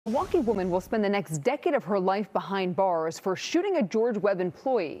A Milwaukee woman will spend the next decade of her life behind bars for shooting a George Webb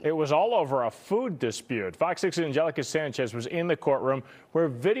employee. It was all over a food dispute. Fox 6's Angelica Sanchez was in the courtroom where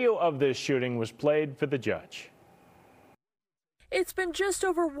video of this shooting was played for the judge. It's been just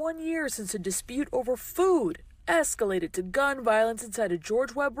over 1 year since a dispute over food escalated to gun violence inside a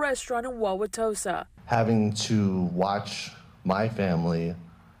George Webb restaurant in Wauwatosa. Having to watch my family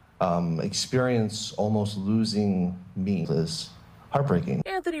experience almost losing me is heartbreaking.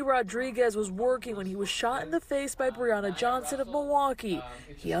 Anthony Rodriguez was working when he was shot in the face by Brianna Johnson of Milwaukee.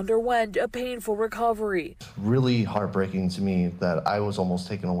 He underwent a painful recovery. Really heartbreaking to me that I was almost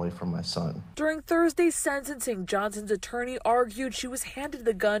taken away from my son. During Thursday's sentencing, Johnson's attorney argued she was handed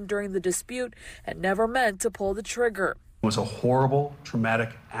the gun during the dispute and never meant to pull the trigger. It was a horrible,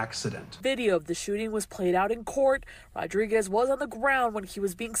 traumatic accident. Video of the shooting was played out in court. Rodriguez was on the ground when he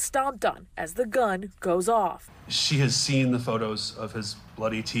was being stomped on as the gun goes off. She has seen the photos of his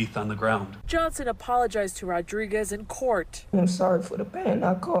bloody teeth on the ground. Johnson apologized to Rodriguez in court. I'm sorry for the pain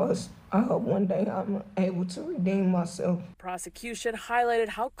I caused. I hope one day I'm able to redeem myself. Prosecution highlighted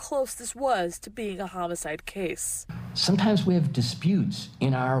how close this was to being a homicide case. Sometimes we have disputes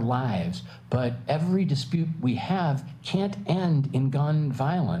in our lives, but every dispute we have can't end in gun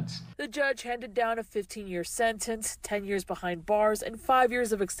violence. The judge handed down a 15-year sentence, 10 years behind bars, and 5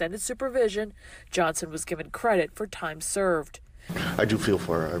 years of extended supervision. Johnson was given credit for time served. I do feel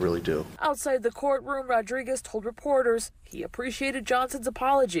for her, I really do. Outside the courtroom, Rodriguez told reporters he appreciated Johnson's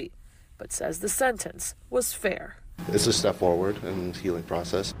apology, but says the sentence was fair. It's a step forward in the healing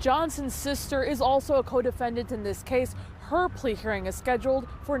process. Johnson's sister is also a co-defendant in this case. Her plea hearing is scheduled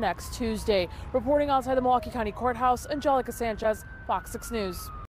for next Tuesday. Reporting outside the Milwaukee County Courthouse, Angelica Sanchez, Fox 6 News.